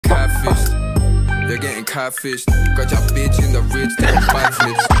They're getting catfished. Got your bitch in the ridge, taking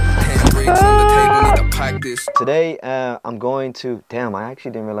backflips. Handbrakes on the table, need to pack this. Today, I'm going to... Damn, I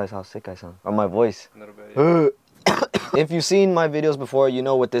actually didn't realize how sick I sound. Or my voice. A little bit, yeah. If you've seen my videos before, you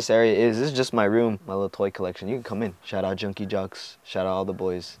know what this area is. This is just my room, my little toy collection. You can come in. Shout out Junkie Jocks. Shout out all the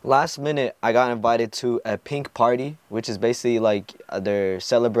boys. Last minute, I got invited to a pink party, which is basically like they're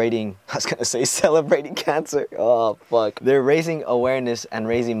celebrating, I was gonna say celebrating cancer. Oh, fuck. They're raising awareness and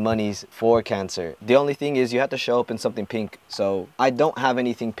raising monies for cancer. The only thing is you have to show up in something pink. So I don't have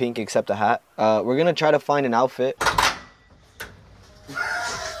anything pink except a hat. We're gonna try to find an outfit.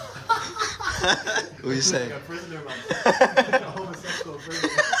 What do you say? Like a prisoner, man. A homosexual prisoner.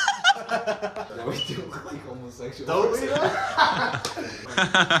 We do look like homosexual. Don't we?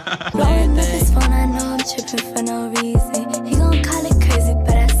 Blowing up his phone, I know I'm tripping for no reason. He gon' call it crazy,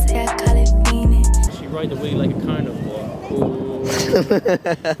 but I say I call it fiending. She ride the wheel like a carnival.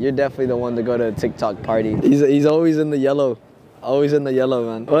 You're definitely the one to go to a TikTok party. He's always in the yellow. Always in the yellow,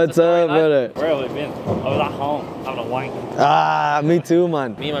 man. What's up, brother? Where have I been? I was at home having a wank. Ah, me too,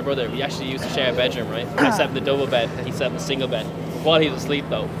 man. Me and my brother, we actually used to share a bedroom, right? I slept in the double bed, and he slept in the single bed. While he was asleep,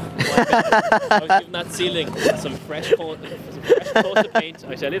 though. I was giving that ceiling some fresh coat of paint.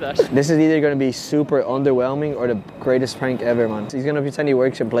 I tell you that. This is either going to be super underwhelming or the greatest prank ever, man. He's going to pretend he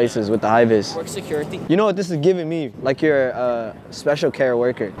works in places with the high-vis. Work security. You know what this is giving me? Like you're a special care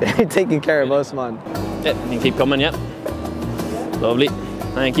worker. Taking care of us, man. Yeah, you can keep coming, yeah. Lovely.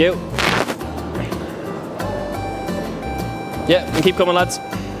 Thank you. Yeah, you can keep coming, lads.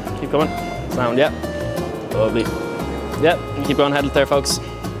 Keep coming. Sound, yeah. Lovely. Yeah, keep going, head there, folks.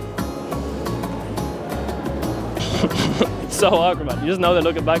 It's so awkward, man. You just know they're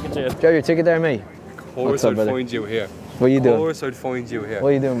looking back at you. Joe, your ticket there, mate? Of course I'd find you here. What are you doing? Of course I'd find you here. What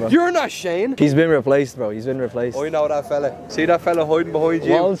are you doing, bro? You're not Shane. He's been replaced, bro. He's been replaced. I know that fella. See that fella hiding behind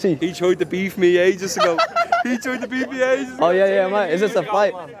you? What is he? He tried to beef me ages ago. He tried to beef me ages ago. Oh, yeah, man. Is this a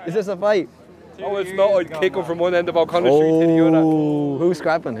fight? Is this a fight? Oh, it's not. I'd kick him from one end of O'Connell Street to the other. Oh, who's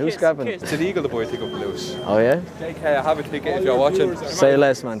scrapping? Who's scrapping? It's illegal, the boy, to take up loose. Oh, yeah? JK, I have a ticket if you're watching. Say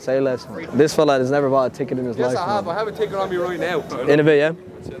less, man. Say less, man. This fella has never bought a ticket in his life. Yes, I have. Man. I have a ticket on me right now. In a bit, yeah?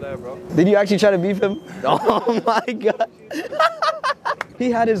 See you there, bro. Did you actually try to beef him? Oh, my God. He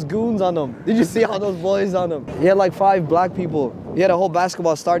had his goons on him. Did you see all those boys on him? He had like 5 black people. He had a whole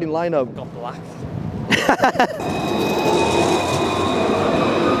basketball starting lineup. Got black.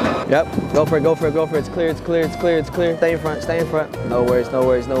 Yep, go for it, go for it, go for it. It's clear, it's clear, it's clear, it's clear. Stay in front, stay in front. No worries, no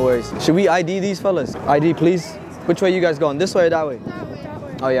worries, no worries. Should we ID these fellas? ID, please. Which way you guys going? This way or that way? That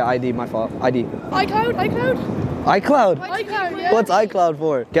way. Oh yeah, ID, my fault. ID. iCloud, iCloud. iCloud? iCloud, yeah. What's iCloud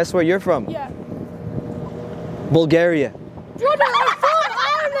for? Guess where you're from? Yeah. Bulgaria. Brother, I'm from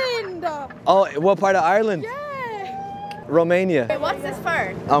Ireland. Oh, what part of Ireland? Yeah. Romania. Wait, what's this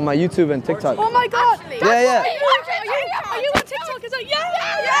for? On my YouTube and TikTok. Oh my God. Actually? Yeah. Are you on TikTok? Is that yeah?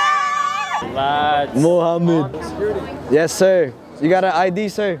 Lads. Mohammed. Yes, sir. You got an ID,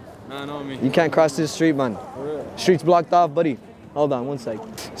 sir? No, not me. You can't cross this street, man. Street's blocked off, buddy. Hold on, one sec.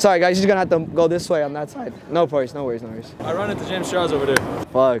 Sorry, guys, you're just gonna have to go this way on that side. No worries, no worries, no worries. I ran into James Charles over there.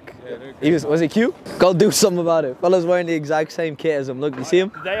 Fuck. Yeah, Was he cute? Go do something about it. Fella's wearing the exact same kit as him. Look, you see him?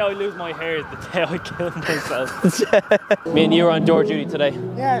 The day I lose my hair is the day I kill myself. Me and you are on door duty today.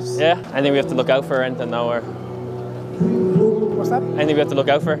 Yes. Yeah? Anything we have to look out for or anything now, or What's that? anything we have to look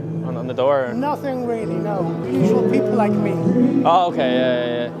out for on the door? Or? Nothing really, no. Usual people like me. Oh, okay,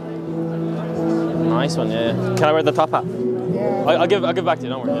 yeah. Nice one, yeah. Can I wear the top hat? Yeah. I'll give it back to you,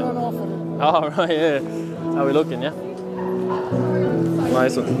 don't worry. Run Yeah. off with it. Oh, right, yeah. How we looking, yeah?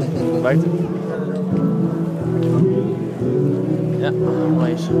 Nice one. Back to you. Yeah,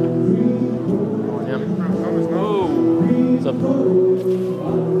 right. Yeah. Oh, what's up?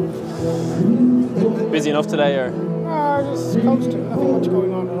 Busy enough today, or? Just coasting. Nothing much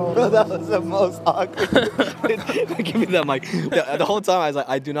going on at all. Bro, that was the most awkward. Give me that mic. The whole time I was like,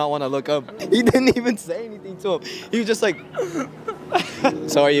 I do not want to look up. He didn't even say anything to him. He was just like,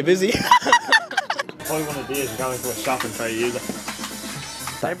 so are you busy? All you want to do is go into a shop and try to use it.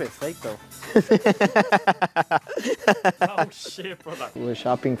 They're a bit fake, though. Oh shit, brother. We're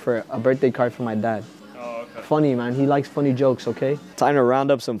shopping for a birthday card for my dad. Oh, okay. Funny, man. He likes funny jokes, okay? Time to round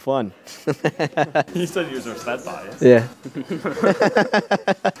up some fun. You said you were sled by it. Yeah.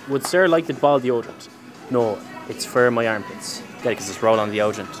 Would Sir like the ball deodorant? No, it's for my armpits. Yeah, because it's roll on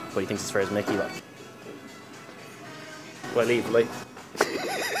deodorant, but he thinks it's for his Mickey, like. Well, leave, like.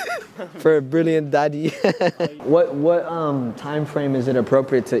 For a brilliant daddy. What time frame is it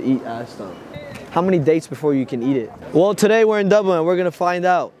appropriate to eat ass though? How many dates before you can eat it? Well, today we're in Dublin. We're gonna find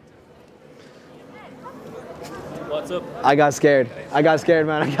out. What's up? I got scared. I got scared,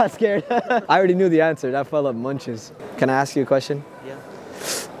 man. I got scared. I already knew the answer. That fella munches. Can I ask you a question? Yeah.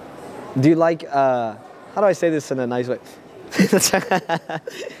 Do you like, how do I say this in a nice way?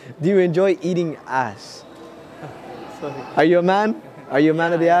 Do you enjoy eating ass? Are you a man? Are you a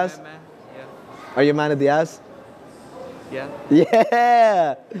man of the ass? Yeah. Are you a man of the ass? Yeah.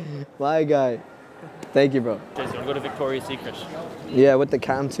 Yeah! My guy. Thank you, bro. Jason, you want to go to Victoria's Secret? Yeah, with the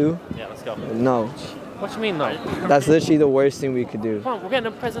cam too? Yeah, let's go. No. What do you mean, no? That's literally the worst thing we could do. Come on, we're getting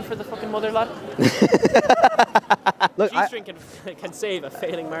a present for the fucking mother, lad. Look, G-string can save a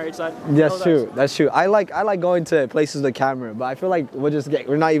failing marriage, lad. that's Know true. that. That's true. I like going to places with camera, but I feel like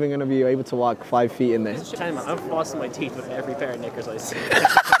we're not even gonna be able to walk 5 feet in there. Tell you, man, I'm flossing my teeth with every pair of knickers I see.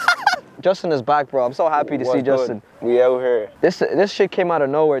 Justin is back, bro. I'm so happy to see Justin. We out here. This shit came out of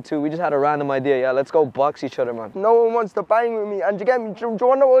nowhere too. We just had a random idea. Yeah, let's go box each other, man. No one wants to bang with me, and you get me. Do you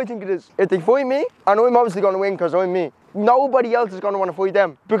wanna know what I think it is? If they fight me, and I'm obviously gonna win because I'm me. Nobody else is gonna want to fight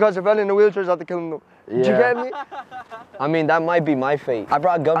them because a fella in a wheelchair's out to kill them. Do you get me? I mean, that might be my fate. I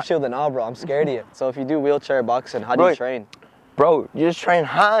brought gum shield and all, bro. I'm scared of you. So if you do wheelchair boxing, how do you train? Bro, you just train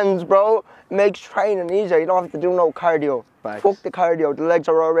hands, bro. It makes training easier. You don't have to do no cardio. Facts. Fuck the cardio. The legs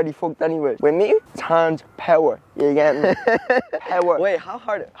are already fucked anyway. With me, it's hands, power. You get me? Power. Wait, how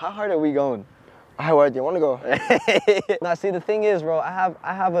hard are we going? How hard do you want to go? Nah, see, the thing is, bro, I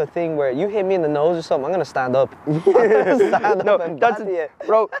have a thing where you hit me in the nose or something, I'm gonna stand up. I'm gonna stand up and that's body it.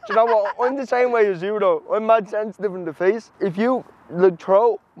 Bro, do you know what? I'm the same way as you, though. I'm mad sensitive in the face. If you like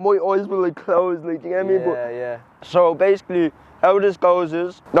throw, my eyes will like close, like, you get me? Yeah. So basically, how this goes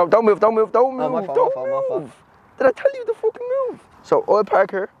is, no, don't move. Oh, my fault. Did I tell you to fucking move? So I'll park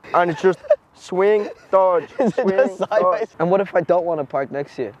here, and it's just swing, dodge, swing, dodge. And what if I don't want to park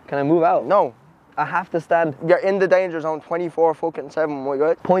next to you? Can I move out? No, I have to stand. you're in the danger zone 24/7, my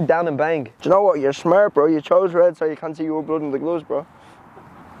guy. Point down and bang. Do you know what? You're smart, bro. You chose red so you can't see your blood in the gloves, bro.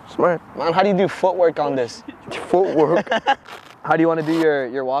 Smart. Man, how do you do footwork on this? Footwork. How do you want to do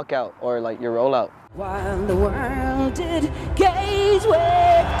your walkout or like your rollout? While the world did gaze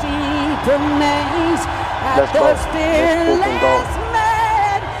with deep amaze at Let's go. the Let's fucking go. fearless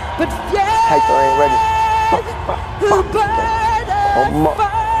man, but fear Take the ring, ready. who burned Oh, and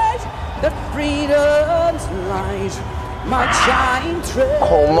fight that freedom's light might shine through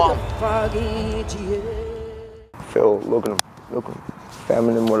Oh, Mom. the foggy tears. Phil, look at him. Look at him.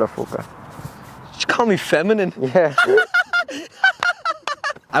 Feminine motherfucker. Did you call me feminine? Yeah.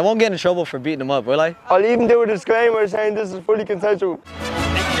 I won't get in trouble for beating him up, will I? I'll even do a disclaimer saying this is fully consensual.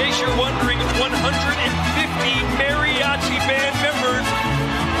 In case you're wondering, 150 mariachi band members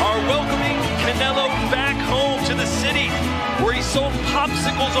are welcoming Canelo back home to the city, where he sold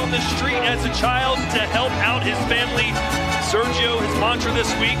popsicles on the street as a child to help out his family. Sergio, his mantra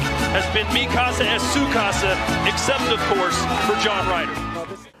this week has been Mi Casa es Su Casa, except, of course, for John Ryder.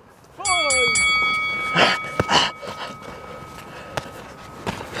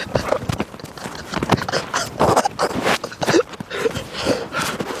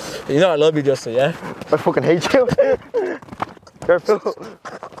 You know I love you, Justin, yeah? I fucking hate you. Careful.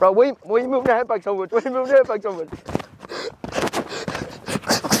 Bro, why you moving your head back so much? Why you moving your head back so much?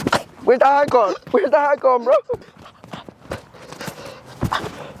 Where's the hat gone? Where's the hat gone, bro?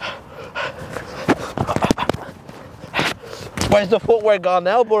 Where's the footwork gone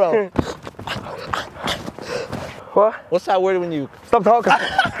now, bro? What? What's that word when you... Stop talking.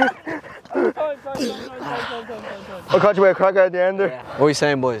 I caught you with a cracker at the end there. What are we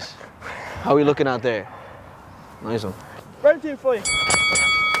saying, boys? How are we looking out there? Nice one. Right here for you.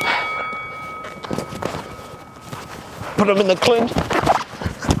 Put him in the clinch.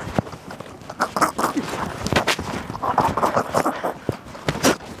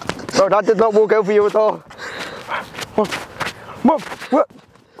 Bro, that did not work out for you at all.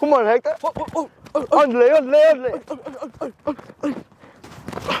 Come on, Hector. Underlay.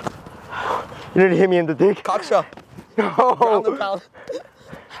 You nearly hit me in the dick. Cockshot. No.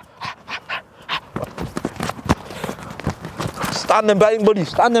 Stand and bang, buddy.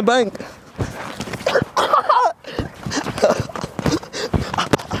 Stand and bang.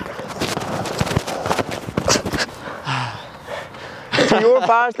 You're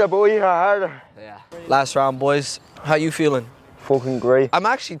faster, but you're harder. Yeah. Last round, boys. How you feeling? Fucking great. I'm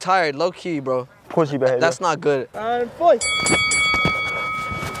actually tired, low key, bro. Pussy behavior. That's not good. And fight.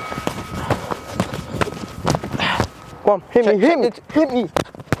 Come on, hit me.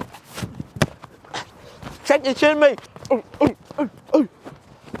 Check your chin, mate. I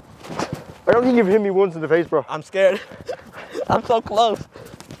don't think you've hit me once in the face, bro. I'm scared. I'm so close.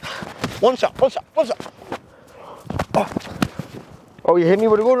 One shot. Oh, you hit me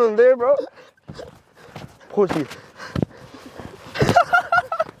with a good one there, bro. pussy.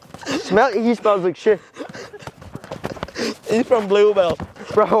 He smells like shit. He's from Bluebell.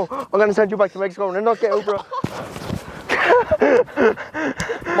 Bro, I'm gonna send you back to Mexico and not get out, bro.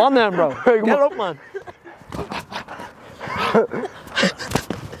 Come on then, bro. Get up, man.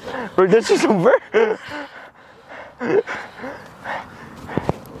 Bro, this is over.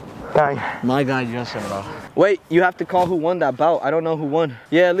 Dang. My God, yes, bro. Wait, you have to call who won that bout. I don't know who won.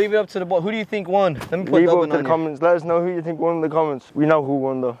 Yeah, leave it up to the boy. Who do you think won? Let me put Leave it Dublin up to on the you. comments. Let us know who you think won in the comments. We know who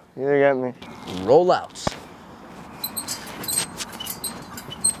won though. You get me? Rollouts.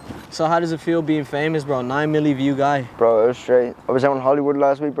 So how does it feel being famous, bro? 9 million view guy. Bro, it was straight. I was out in Hollywood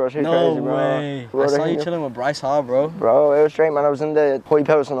last week, bro. Shit No crazy, bro. way. Bro, I saw they- you chilling with Bryce Hall, bro. Bro, it was straight, man. I was in the White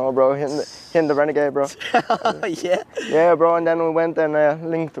House and all, bro. Hitting the Renegade, bro. Yeah. Yeah, bro. And then we went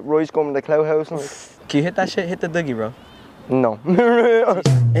and linked Royce Gum in the Cloud House. And Can you hit that shit? Hit the Dougie, bro. no.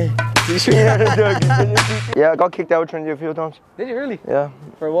 Yeah, I got kicked out Trinity a few times. Did you really? Yeah.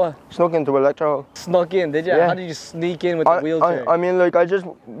 For what? Snuck into Electro. Snuck in, did you? Yeah. How did you sneak in with the wheelchair? I mean, like, I just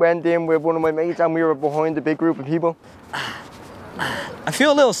went in with one of my mates and we were behind a big group of people. I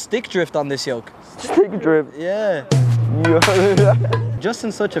feel a little stick drift on this yoke. Stick drift. Yeah. Yeah.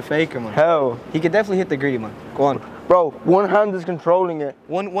 Justin's such a faker, man. How? He could definitely hit the greedy, man. Go on. Bro, one hand is controlling it.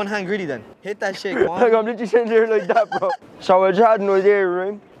 One hand greedy then. Hit that shit, go Like, on. I'm literally sitting there like that, bro. So I just had an idea,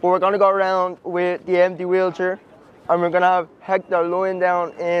 right? But we're gonna go around with the empty wheelchair and we're gonna have Hector lying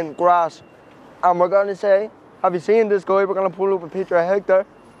down in grass. And we're gonna say, have you seen this guy? We're gonna pull up a picture of Hector.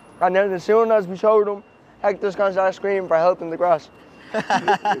 And then as soon as we showed him, Hector's gonna start screaming for help in the grass.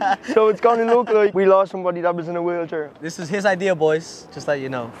 So it's gonna look like we lost somebody that was in a wheelchair. This is his idea, boys. Just let you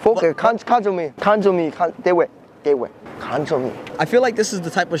know. Fuck it, cancel me. Cancel me. They wait. Cancel me. I feel like this is the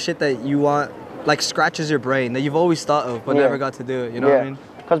type of shit that you want, like scratches your brain, that you've always thought of but Yeah. never got to do it. You know what I mean?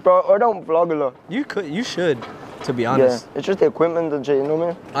 Cause bro, I don't vlog a lot. You should, to be honest. Yeah, it's just the equipment and shit, you know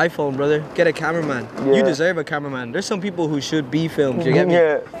what I mean? iPhone, brother. Get a cameraman. You Yeah. deserve a cameraman. There's some people who should be filmed. You get me?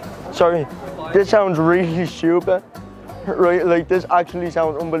 Yeah. Sorry, this sounds really stupid. Right, like this actually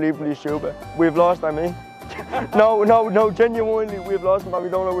sounds unbelievably stupid. We've lost Amy. No, genuinely, we've lost him and we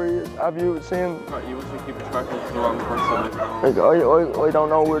don't know where he is. Have you seen? Right, you must be keeping track of the wrong person. Like, I don't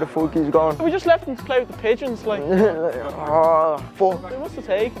know where the fuck he's gone. We just left him to play with the pigeons, like. Oh, fuck. We must have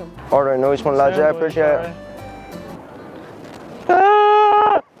taken him. Alright, nice one, lads. I appreciate it.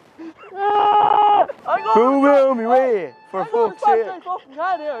 Who will me wait? For fuck's sake.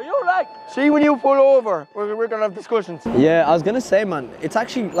 See, when you pull over, we're gonna have discussions. Yeah, I was gonna say, man, it's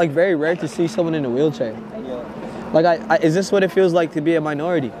actually like very rare to see someone in a wheelchair. Like, is this what it feels like to be a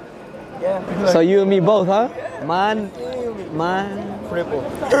minority? Yeah. So you and me both, huh? Man.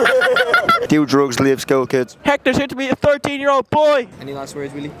 Do drugs, leave school, kids. Hector's here to meet a 13-year-old boy. Any last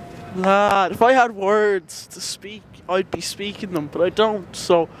words, Willie? Lad, if I had words to speak, I'd be speaking them, but I don't,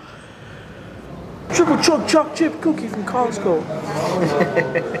 so. Triple chug choc chip cookie from Costco.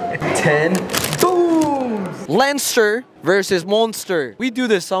 10. Boom! Leinster versus Munster. We do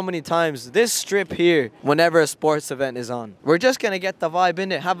this so many times. This strip here, whenever a sports event is on. We're just gonna get the vibe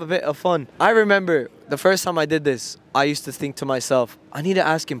in it, have a bit of fun. I remember the first time I did this, I used to think to myself, I need to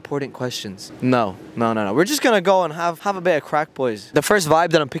ask important questions. No. We're just gonna go and have a bit of crack, boys. The first vibe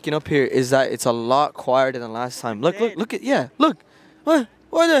that I'm picking up here is that it's a lot quieter than last time. Look at, look.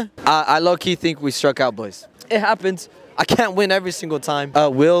 I low-key think we struck out, boys. It happens. I can't win every single time.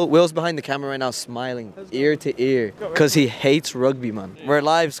 Will's behind the camera right now smiling ear to ear because he hates rugby, man. We're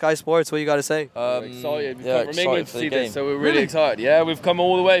live, Sky Sports. What you got to say? We're excited. We've yeah, come from England to for the see game. this, so we're really excited. Yeah, we've come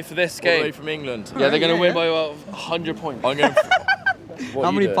all the way for this game. All the way from England. Yeah, they're going to win by about 100 points. I'm going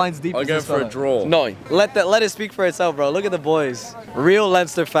How many pints deep I'm is going this for a fella? draw. 9. Let it speak for itself, bro. Look at the boys. Real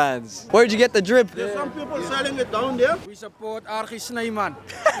Leinster fans. Where'd you get the drip? Some people selling it down there. We support Archie Snyman.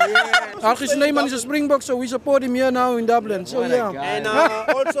 Archie Snyman is a Springbok, so we support him here now in Dublin. So yeah. And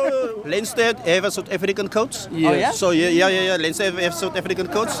also Leinster have a South African coach. Yes. Oh, yeah? So yeah. Leinster have South African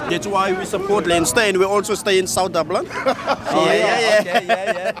coach. That's why we support Leinster and we also stay in South Dublin.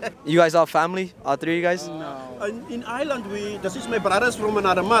 Yeah. You guys all family? All three of you guys? No. In Ireland, this is my brothers from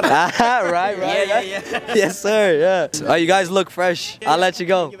another mother. right. Yes, sir. Yeah. Oh, you guys look fresh. I'll let you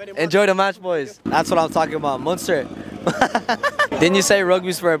go. Enjoy the match, boys. That's what I'm talking about. Munster. Didn't you say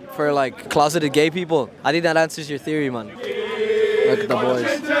rugby's for like closeted gay people? I think that answers your theory, man. Look at the boys.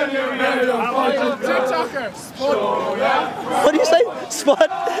 What do you say? Spot?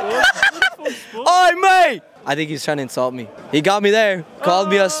 Oi, mate! I think he's trying to insult me. He got me there. Called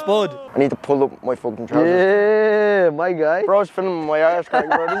me a spud. I need to pull up my fucking trousers. Yeah, my guy. Bro's filming my arse crack,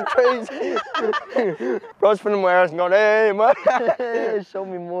 bro. This is crazy. Bro's filming my arse and going, hey, man. Show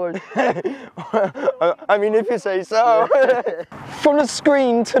me more. I mean, if you say so. From the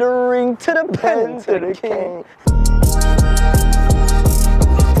screen to the ring to the pen to the king.